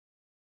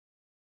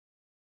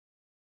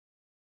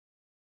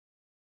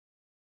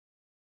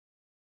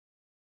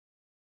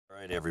All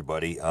right,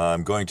 everybody,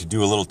 I'm going to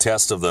do a little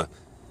test of the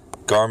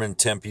Garmin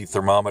Tempe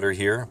Thermometer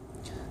here.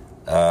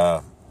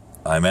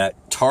 I'm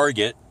at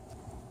Target.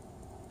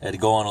 Had to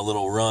go on a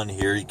little run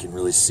here, you can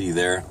really see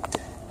there.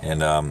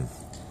 And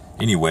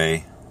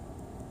anyway,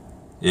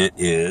 it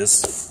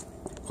is,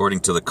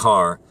 according to the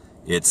car,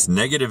 it's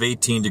negative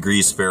 18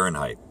 degrees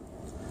Fahrenheit.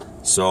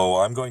 So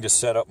I'm going to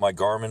set up my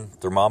Garmin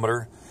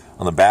thermometer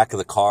on the back of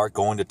the car,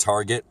 go into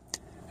Target,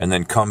 and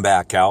then come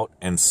back out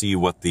and see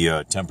what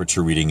the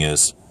temperature reading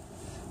is.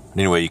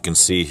 Anyway, you can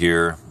see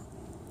here,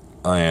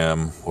 I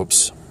am,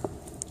 whoops,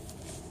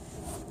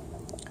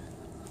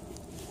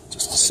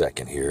 just a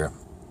second here.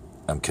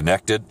 I'm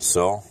connected,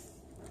 so.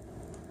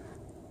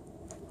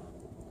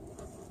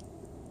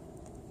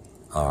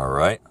 All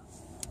right.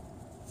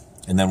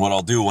 And then what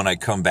I'll do when I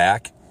come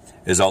back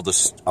is I'll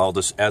just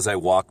as I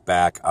walk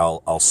back,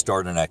 I'll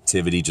start an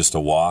activity, just a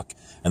walk,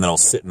 and then I'll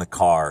sit in the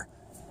car,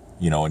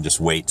 you know, and just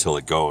wait till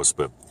it goes.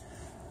 But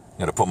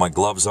I gotta put my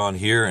gloves on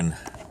here and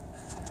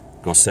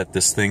go set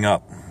this thing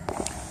up.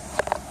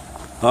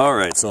 All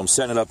right, so I'm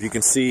setting it up. You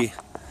can see, I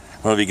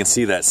don't know if you can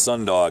see that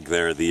sundog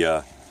there,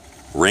 the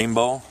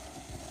rainbow.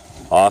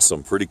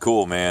 Awesome, pretty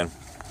cool, man.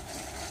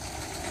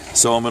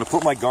 So I'm gonna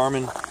put my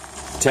Garmin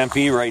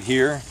Tempe right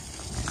here,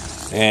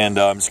 and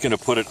I'm just gonna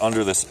put it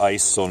under this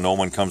ice so no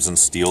one comes and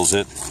steals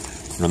it,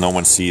 or no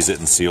one sees it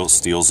and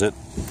steals it,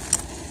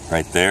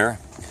 right there.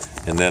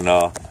 And then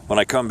when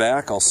I come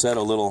back, I'll set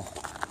a little,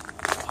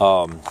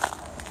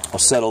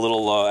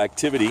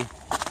 activity,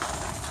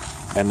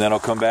 and then I'll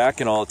come back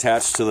and I'll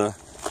attach to the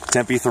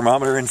Tempe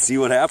thermometer and see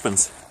what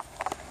happens.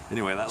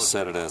 Anyway, that'll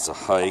set it as a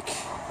hike.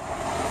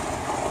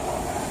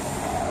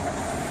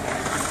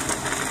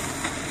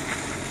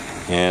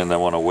 And I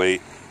want to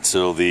wait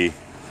till the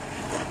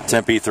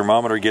Tempe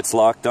thermometer gets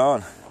locked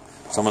on.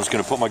 So I'm just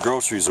going to put my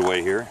groceries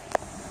away here.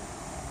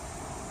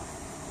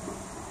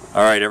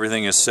 All right,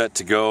 everything is set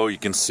to go. You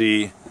can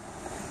see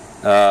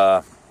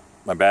my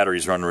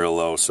battery's running real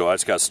low, so I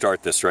just got to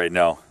start this right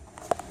now.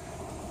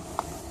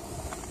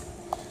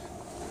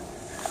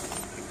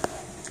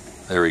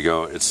 There we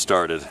go, it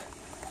started.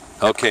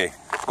 Okay,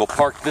 go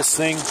park this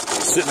thing,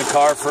 sit in the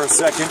car for a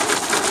second,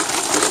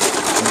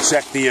 and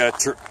check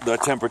the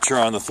temperature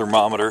on the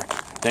thermometer,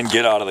 then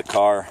get out of the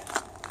car.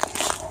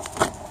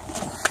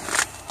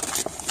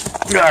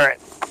 All right,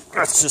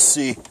 let's just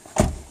see.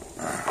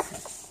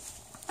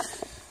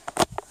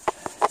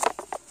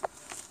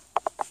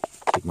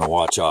 Take my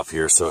watch off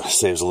here so it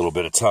saves a little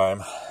bit of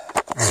time.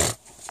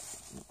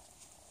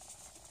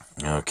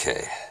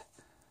 Okay.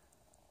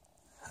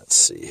 Let's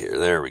see here.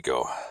 There we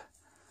go.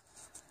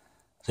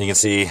 So you can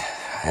see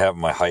I have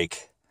my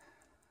hike.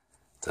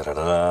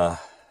 Temperature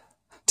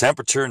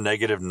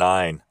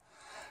 -9.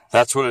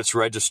 That's what it's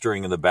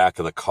registering in the back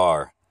of the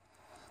car.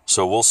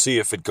 So we'll see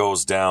if it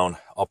goes down.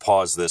 I'll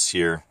pause this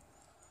here.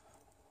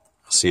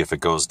 See if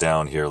it goes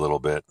down here a little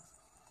bit.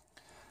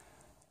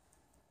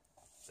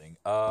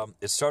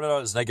 It started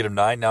out as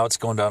 -9. Now it's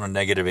going down to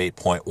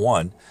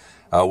 -8.1,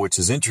 which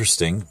is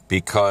interesting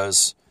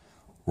because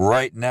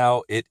right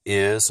now it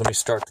is, let me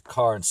start the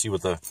car and see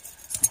what the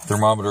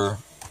thermometer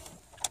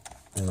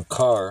in the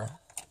car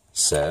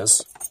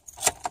says.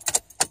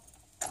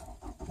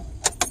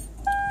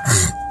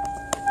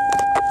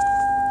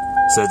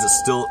 Says it's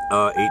still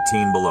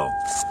 18 below.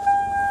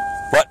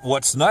 But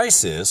what's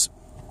nice is,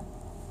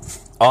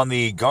 on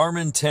the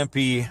Garmin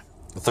Tempe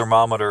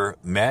thermometer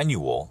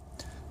manual,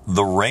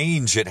 the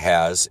range it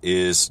has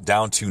is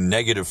down to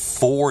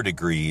 -4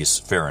 degrees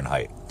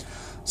Fahrenheit.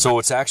 So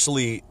it's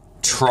actually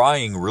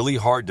trying really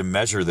hard to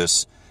measure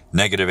this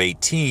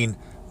 -18,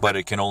 but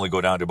it can only go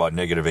down to about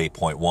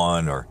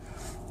 -8.1 or,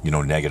 you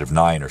know,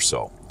 -9 or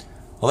so.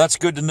 Well, that's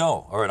good to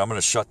know. All right, I'm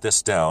going to shut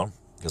this down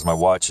because my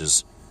watch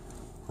is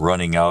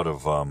running out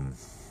of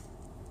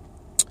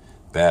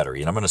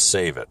battery, and I'm going to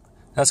save it.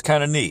 That's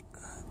kind of neat.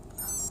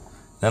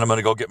 Then I'm going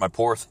to go get my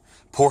poor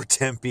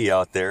Tempe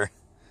out there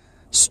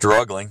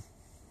struggling.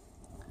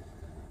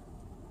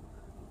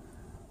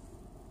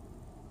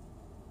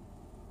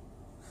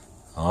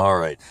 All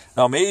right,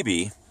 now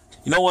maybe,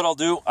 you know what I'll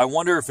do? I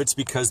wonder if it's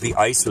because the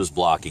ice was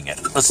blocking it.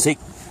 Let's take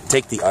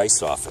the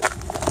ice off it.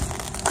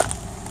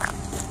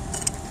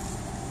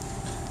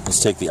 Let's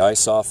take the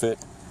ice off it.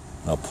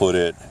 I'll put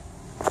it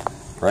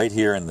right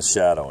here in the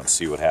shadow and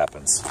see what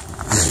happens.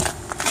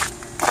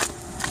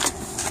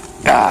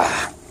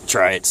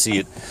 Try it,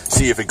 see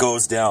if it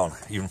goes down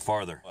even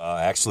farther.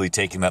 Actually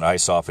taking that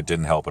ice off, it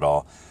didn't help at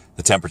all.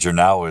 The temperature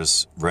now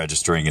is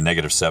registering a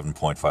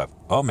 -7.5.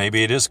 Oh,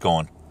 maybe it is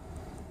going.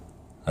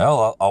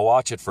 Well, I'll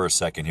watch it for a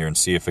second here and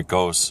see if it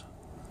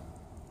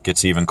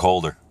gets even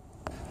colder.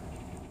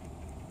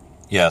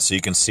 Yeah, so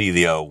you can see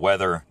the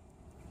weather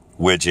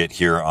widget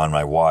here on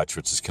my watch,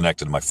 which is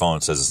connected to my phone.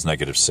 It says it's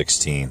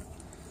 -16.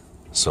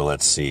 So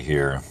let's see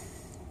here.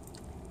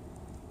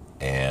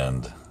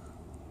 And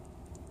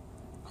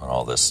on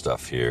all this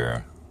stuff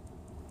here,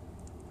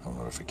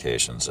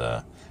 notifications,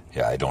 yeah,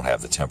 I don't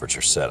have the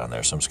temperature set on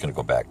there, so I'm just going to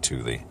go back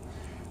to the,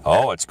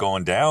 oh, it's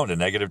going down to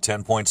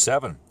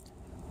 -10.7.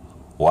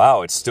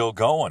 Wow, it's still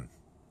going.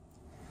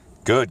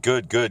 Good,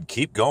 good, good.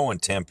 Keep going,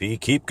 Tempe.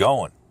 Keep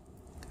going.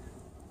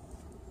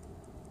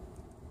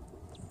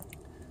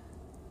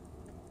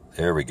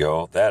 There we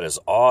go. That is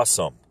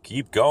awesome.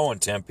 Keep going,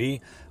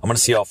 Tempe. I'm going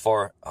to see how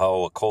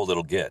cold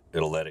it'll get.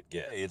 It'll let it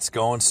get. It's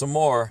going some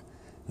more.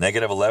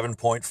 Negative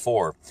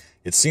 11.4.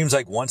 It seems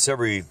like once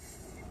every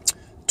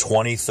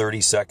 20,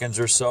 30 seconds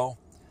or so,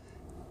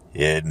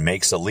 it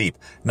makes a leap.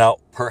 Now,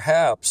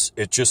 perhaps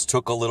it just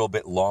took a little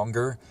bit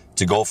longer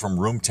to go from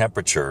room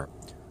temperature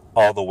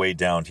all the way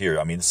down here.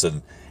 I mean, it's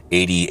an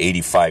 80,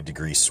 85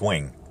 degree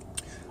swing.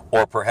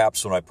 Or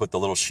perhaps when I put the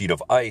little sheet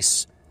of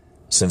ice,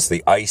 since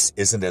the ice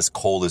isn't as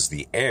cold as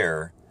the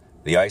air,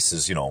 the ice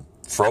is,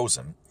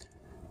 frozen,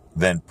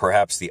 then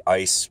perhaps the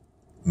ice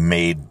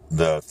made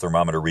the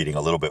thermometer reading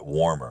a little bit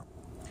warmer.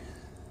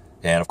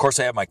 And of course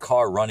I have my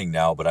car running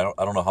now, but I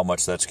don't know how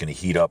much that's going to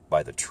heat up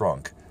by the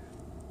trunk.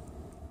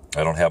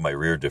 I don't have my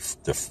rear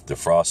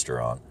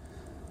defroster on.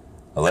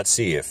 Now let's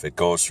see if it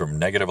goes from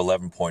negative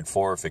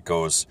 11.4, if it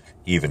goes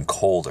even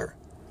colder.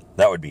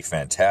 That would be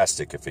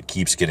fantastic if it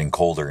keeps getting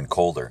colder and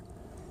colder.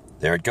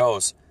 There it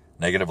goes.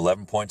 Negative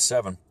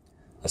 11.7.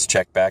 Let's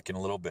check back in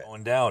a little bit.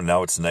 Going down.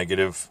 Now it's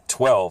negative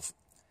 12.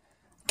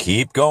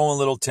 Keep going,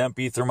 little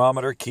Tempe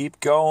thermometer. Keep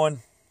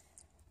going.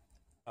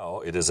 Now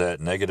it is at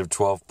negative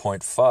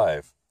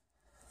 12.5.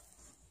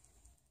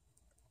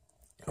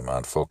 Come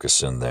on,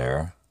 focus in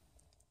there.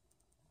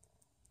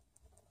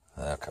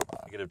 Oh, come on.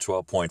 Negative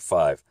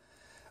 12.5.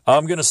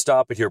 I'm going to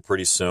stop it here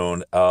pretty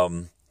soon. I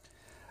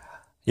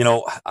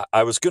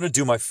was going to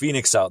do my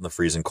Fenix out in the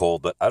freezing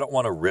cold, but I don't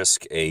want to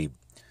risk a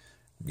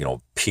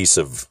piece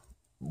of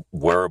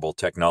wearable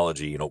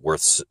technology,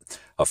 worth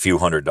a few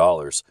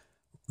 $100s.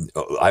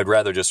 I'd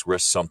rather just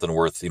risk something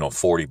worth,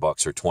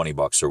 $40 or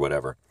 $20 or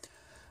whatever.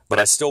 But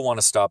I still want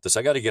to stop this.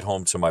 I got to get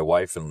home to my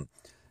wife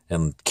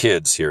and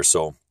kids here.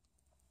 So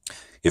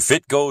if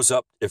it goes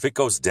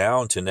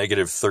down to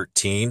negative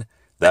 13,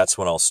 that's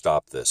when I'll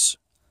stop this.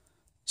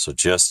 So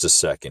just a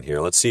second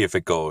here. Let's see if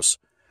it goes.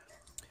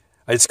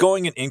 It's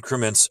going in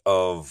increments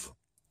of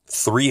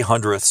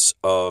 0.03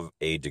 of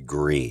a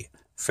degree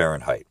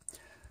Fahrenheit.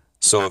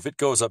 So if it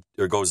goes up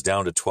or goes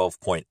down to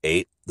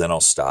 12.8, then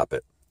I'll stop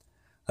it.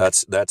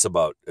 That's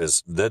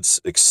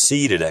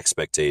exceeded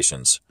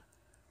expectations.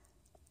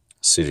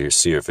 See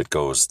if it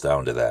goes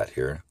down to that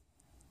here.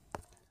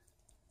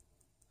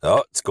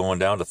 Oh, it's going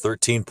down to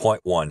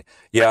 13.1.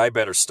 Yeah, I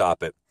better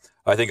stop it.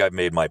 I think I've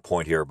made my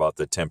point here about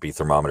the Tempe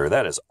thermometer.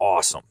 That is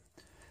awesome.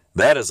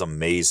 That is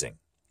amazing.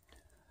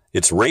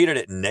 It's rated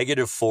at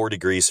negative 4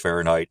 degrees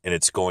Fahrenheit, and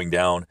it's going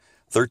down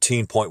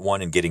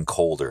 13.1 and getting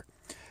colder.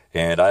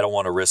 And I don't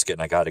want to risk it,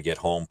 and I got to get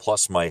home.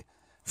 Plus, my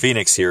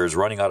Fenix here is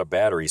running out of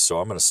battery, so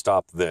I'm going to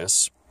stop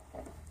this.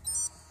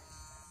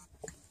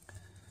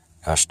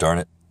 Gosh darn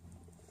it.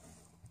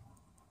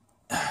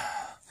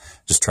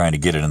 Just trying to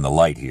get it in the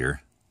light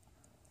here.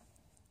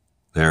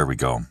 There we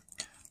go.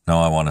 Now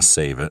I want to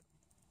save it.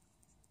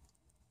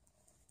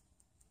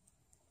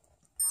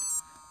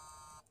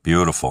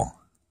 Beautiful.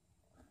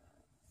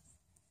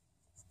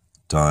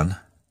 Done.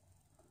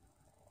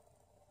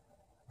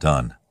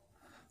 Done.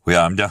 Well,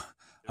 yeah,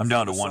 I'm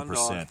down to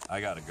 1%.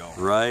 I gotta go.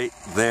 Right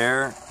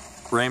there,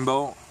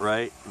 rainbow.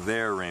 Right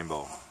there,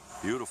 rainbow.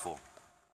 Beautiful.